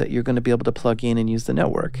office means that you're going to be able to plug in and use the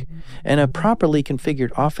network. And a properly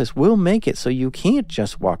configured office will make it so you can't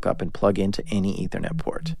just walk up and plug into any Ethernet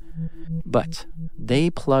port. But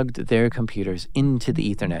they plugged their computers into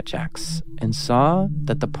the Ethernet jacks and saw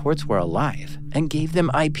that the ports were alive and gave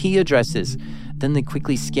them IP addresses. Then they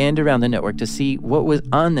quickly scanned around the network to see what was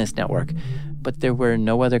on this network. But there were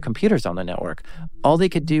no other computers on the network. All they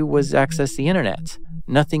could do was access the internet.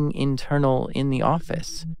 nothing internal in the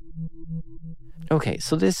office. Okay,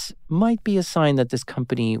 so this might be a sign that this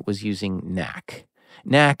company was using NAC.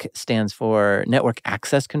 NAC stands for Network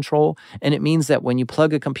Access Control, and it means that when you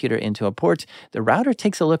plug a computer into a port, the router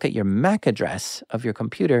takes a look at your MAC address of your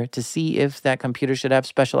computer to see if that computer should have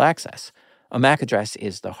special access. A MAC address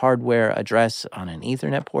is the hardware address on an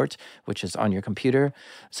Ethernet port, which is on your computer.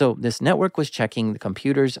 So this network was checking the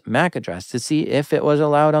computer's MAC address to see if it was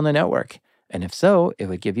allowed on the network. And if so, it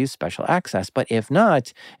would give you special access. But if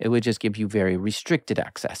not, it would just give you very restricted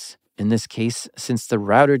access. In this case, since the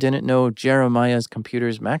router didn't know Jeremiah's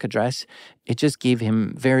computer's MAC address, it just gave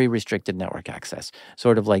him very restricted network access,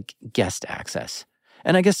 sort of like guest access.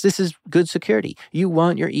 And I guess this is good security. You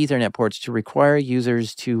want your Ethernet ports to require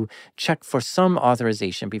users to check for some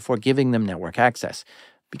authorization before giving them network access,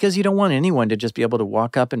 because you don't want anyone to just be able to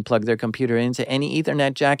walk up and plug their computer into any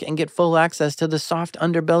Ethernet jack and get full access to the soft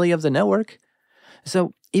underbelly of the network.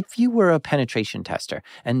 So if you were a penetration tester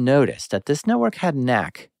and noticed that this network had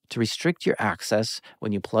NAC to restrict your access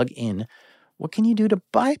when you plug in, what can you do to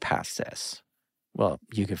bypass this? Well,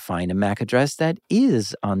 you could find a MAC address that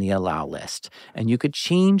is on the allow list, and you could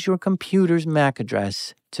change your computer's MAC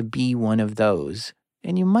address to be one of those,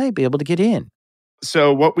 and you might be able to get in.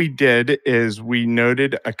 So what we did is we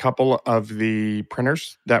noted a couple of the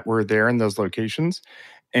printers that were there in those locations,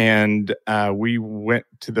 and we went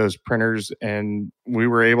to those printers and we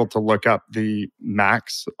were able to look up the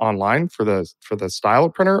MACs online for the style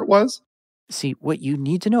of printer it was. See, what you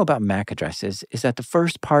need to know about MAC addresses is that the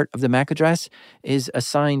first part of the MAC address is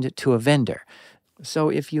assigned to a vendor. So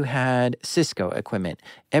if you had Cisco equipment,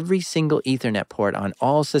 every single Ethernet port on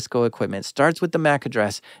all Cisco equipment starts with the MAC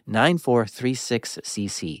address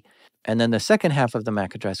 9436CC. And then the second half of the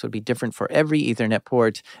MAC address would be different for every Ethernet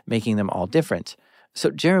port, making them all different. So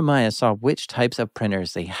Jeremiah saw which types of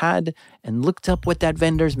printers they had and looked up what that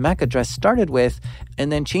vendor's MAC address started with, and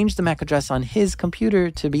then changed the MAC address on his computer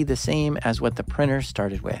to be the same as what the printer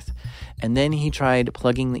started with. And then he tried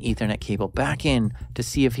plugging the Ethernet cable back in to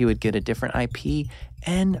see if he would get a different IP,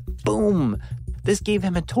 and boom! This gave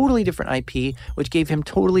him a totally different IP, which gave him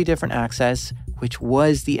totally different access, which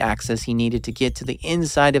was the access he needed to get to the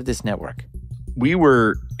inside of this network. We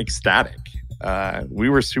were ecstatic. We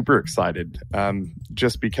were super excited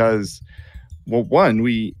just because, well, one,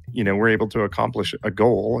 we were able to accomplish a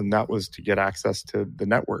goal, and that was to get access to the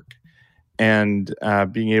network. And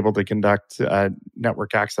being able to conduct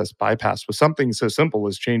network access bypass was something so simple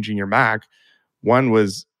as changing your MAC. One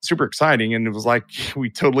was super exciting, and it was like,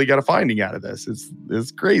 we totally got a finding out of this.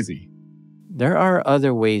 It's crazy. There are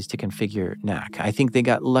other ways to configure NAC. I think they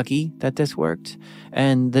got lucky that this worked.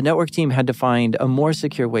 And the network team had to find a more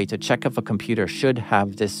secure way to check if a computer should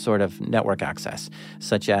have this sort of network access,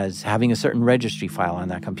 such as having a certain registry file on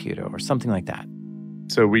that computer or something like that.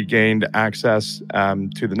 So we gained access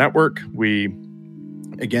to the network. We,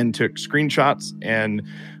 again, took screenshots and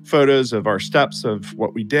photos of our steps of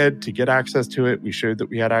what we did to get access to it. We showed that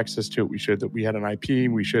we had access to it. We showed that we had an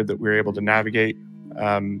IP. We showed that we were able to navigate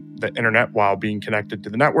the internet while being connected to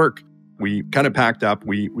the network. We kind of packed up.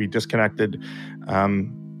 We disconnected,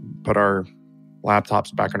 put our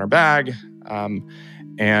laptops back in our bag,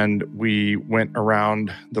 and we went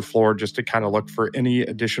around the floor just to kind of look for any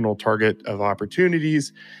additional target of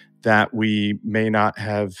opportunities that we may not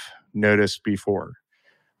have noticed before.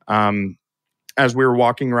 As we were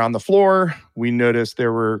walking around the floor, we noticed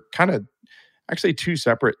there were kind of actually two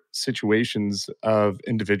separate situations of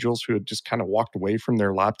individuals who had just kind of walked away from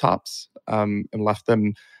their laptops and left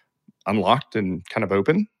them unlocked and kind of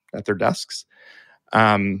open at their desks.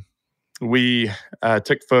 We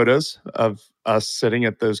took photos of us sitting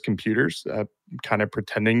at those computers, kind of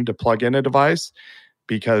pretending to plug in a device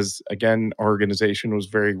because, again, our organization was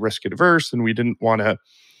very risk adverse and we didn't want to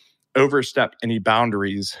overstep any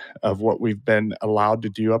boundaries of what we've been allowed to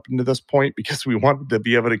do up into this point because we wanted to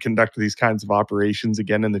be able to conduct these kinds of operations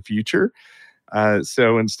again in the future.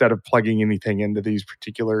 So instead of plugging anything into these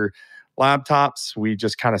particular laptops, we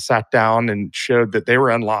just kind of sat down and showed that they were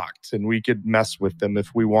unlocked and we could mess with them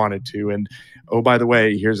if we wanted to. And, oh, by the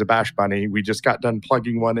way, here's a Bash Bunny. We just got done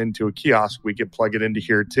plugging one into a kiosk. We could plug it into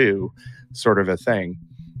here too, sort of a thing.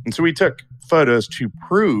 And so we took photos to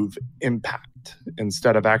prove impact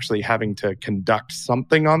instead of actually having to conduct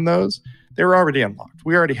something on those. They were already unlocked.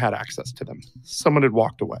 We already had access to them. Someone had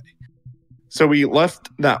walked away. So we left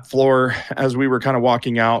that floor. As we were kind of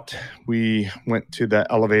walking out, we went to the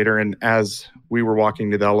elevator. And as we were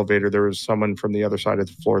walking to the elevator, there was someone from the other side of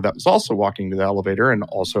the floor that was also walking to the elevator and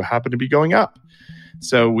also happened to be going up.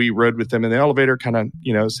 So we rode with them in the elevator, kind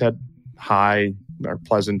of, said hi, our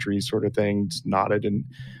pleasantries sort of thing, just nodded. And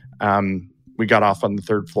we got off on the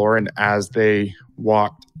third floor, and as they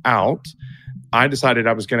walked out, I decided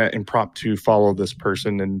I was going to impromptu follow this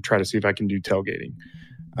person and try to see if I can do tailgating,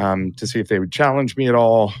 to see if they would challenge me at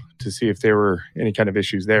all, to see if there were any kind of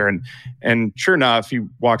issues there. And sure enough, he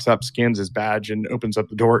walks up, scans his badge, and opens up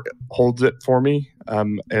the door, holds it for me.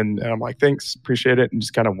 And I'm like, thanks, appreciate it, and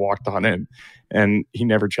just kind of walked on in. And he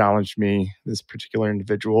never challenged me, this particular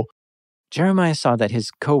individual. Jeremiah saw that his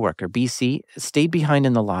coworker, BC, stayed behind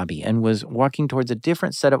in the lobby and was walking towards a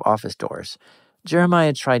different set of office doors.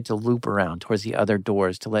 Jeremiah tried to loop around towards the other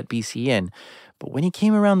doors to let BC in, but when he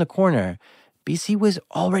came around the corner, BC was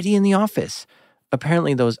already in the office.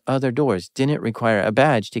 Apparently, those other doors didn't require a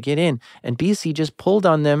badge to get in, and BC just pulled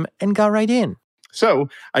on them and got right in. So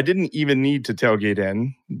I didn't even need to tailgate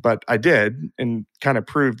in, but I did, and kind of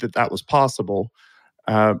proved that that was possible.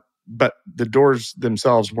 But the doors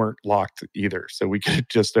themselves weren't locked either, so we could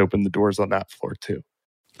just open the doors on that floor too.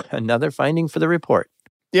 Another finding for the report.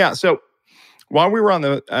 Yeah, so while we were on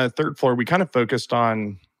the third floor, we kind of focused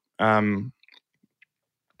on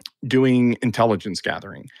doing intelligence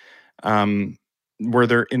gathering. Were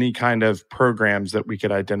there any kind of programs that we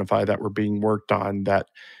could identify that were being worked on that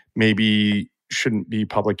maybe shouldn't be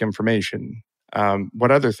public information?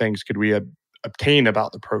 What other things could we obtain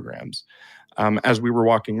about the programs? As we were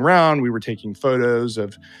walking around, we were taking photos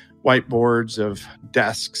of whiteboards, of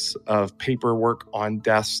desks, of paperwork on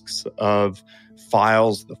desks, of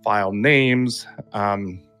files, the file names,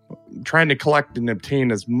 trying to collect and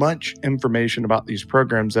obtain as much information about these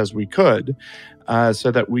programs as we could,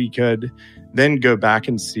 so that we could then go back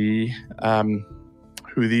and see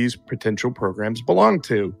who these potential programs belong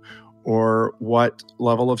to, or what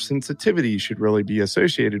level of sensitivity should really be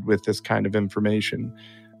associated with this kind of information.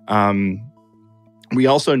 We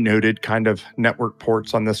also noted kind of network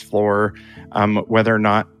ports on this floor, whether or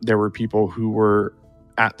not there were people who were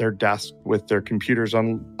at their desk with their computers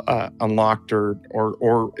unlocked,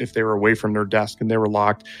 or if they were away from their desk and they were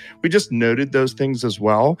locked. We just noted those things as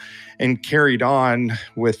well and carried on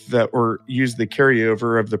with or used the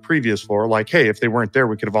carryover of the previous floor. Like, hey, if they weren't there,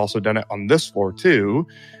 we could have also done it on this floor too.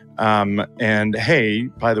 And hey,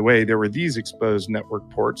 by the way, there were these exposed network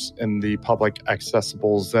ports in the public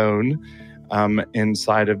accessible zone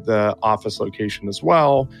inside of the office location as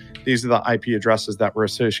well. These are the IP addresses that were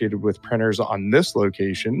associated with printers on this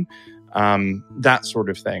location, that sort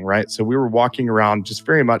of thing, right? So we were walking around just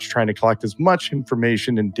very much trying to collect as much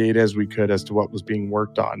information and data as we could as to what was being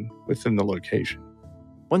worked on within the location.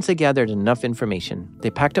 Once they gathered enough information,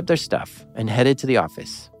 they packed up their stuff and headed to the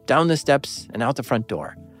office, down the steps and out the front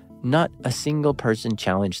door. Not a single person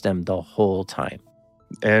challenged them the whole time.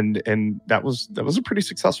 And that was a pretty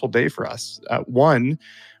successful day for us. One,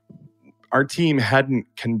 our team hadn't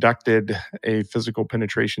conducted a physical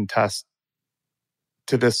penetration test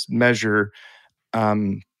to this measure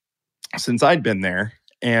since I'd been there.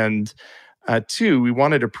 And two, we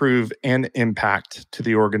wanted to prove an impact to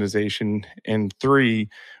the organization. And three,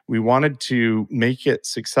 we wanted to make it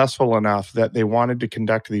successful enough that they wanted to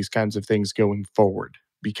conduct these kinds of things going forward,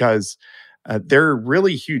 because they're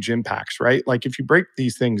really huge impacts, right? Like if you break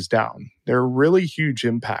these things down, there are really huge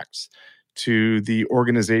impacts to the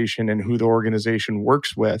organization and who the organization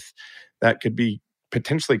works with that could be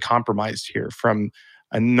potentially compromised here from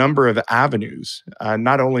a number of avenues,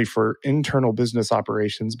 not only for internal business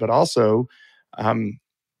operations, but also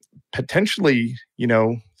potentially,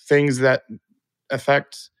 things that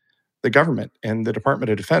affect the government and the Department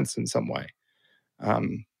of Defense in some way.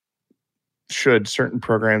 Should certain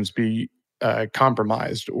programs be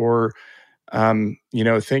compromised, or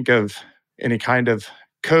think of any kind of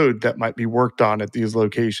code that might be worked on at these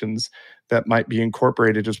locations that might be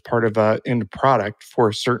incorporated as part of a end product for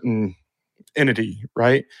a certain entity,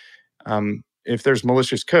 right? If there's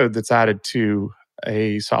malicious code that's added to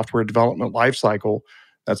a software development lifecycle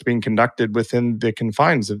that's being conducted within the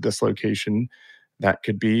confines of this location, that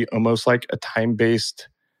could be almost like a time-based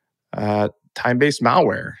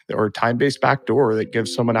malware or time-based backdoor that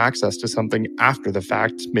gives someone access to something after the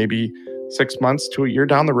fact, maybe 6 months to a year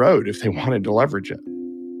down the road if they wanted to leverage it.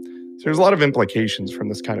 So there's a lot of implications from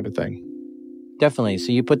this kind of a thing. Definitely.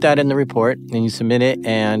 So you put that in the report and you submit it,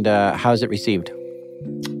 and how's it received?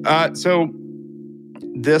 So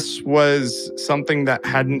this was something that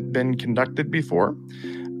hadn't been conducted before.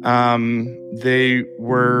 They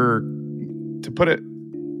were, to put it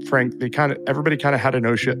frank, everybody kind of had an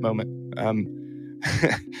oh shit moment.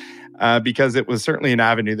 Because it was certainly an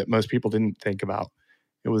avenue that most people didn't think about.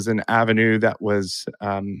 It was an avenue that was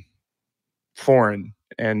foreign.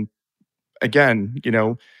 And again,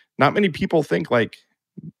 not many people think like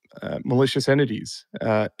malicious entities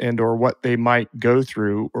and or what they might go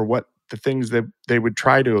through or what the things that they would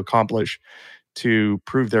try to accomplish to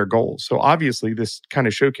prove their goals. So obviously, this kind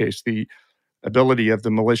of showcased the ability of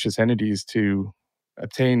the malicious entities to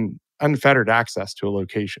obtain unfettered access to a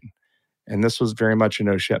location. And this was very much a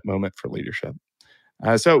no shit moment for leadership.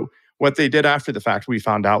 So what they did after the fact, we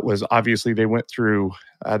found out, was obviously they went through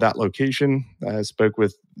that location, spoke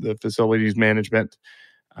with the facilities management,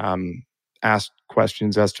 asked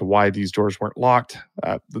questions as to why these doors weren't locked.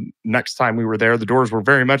 The next time we were there, the doors were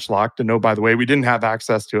very much locked. And by the way, we didn't have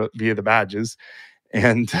access to it via the badges.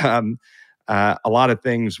 And a lot of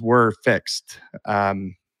things were fixed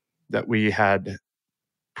that we had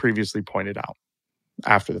previously pointed out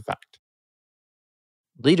after the fact.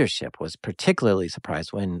 Leadership was particularly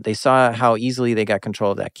surprised when they saw how easily they got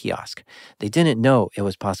control of that kiosk. They didn't know it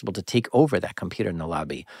was possible to take over that computer in the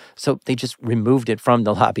lobby, so they just removed it from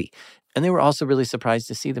the lobby. And they were also really surprised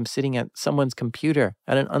to see them sitting at someone's computer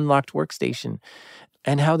at an unlocked workstation,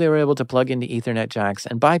 and how they were able to plug into Ethernet jacks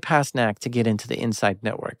and bypass NAC to get into the inside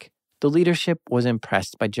network. The leadership was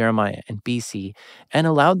impressed by Jeremiah and BC and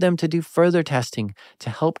allowed them to do further testing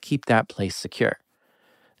to help keep that place secure.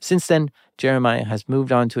 Since then, Jeremiah has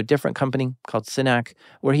moved on to a different company called Synack,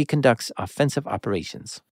 where he conducts offensive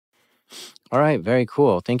operations. All right, very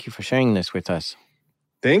cool. Thank you for sharing this with us.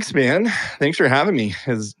 Thanks, man. Thanks for having me.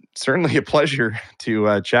 It's certainly a pleasure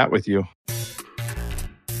to chat with you.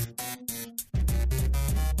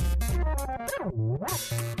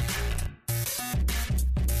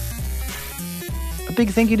 A big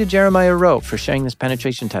thank you to Jeremiah Rowe for sharing this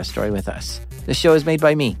penetration test story with us. The show is made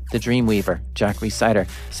by me, the Dreamweaver, Jack Rhysider.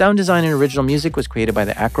 Sound design and original music was created by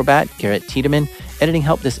the Acrobat, Garrett Tiedemann. Editing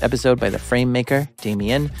help this episode by the Frame Maker,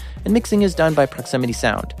 Damien. And mixing is done by Proximity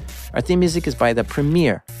Sound. Our theme music is by the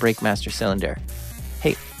premier Breakmaster Cylinder.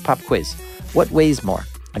 Hey, pop quiz. What weighs more,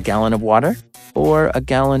 a gallon of water or a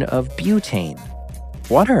gallon of butane?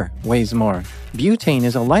 Water weighs more. Butane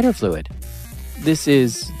is a lighter fluid. This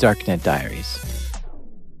is Darknet Diaries.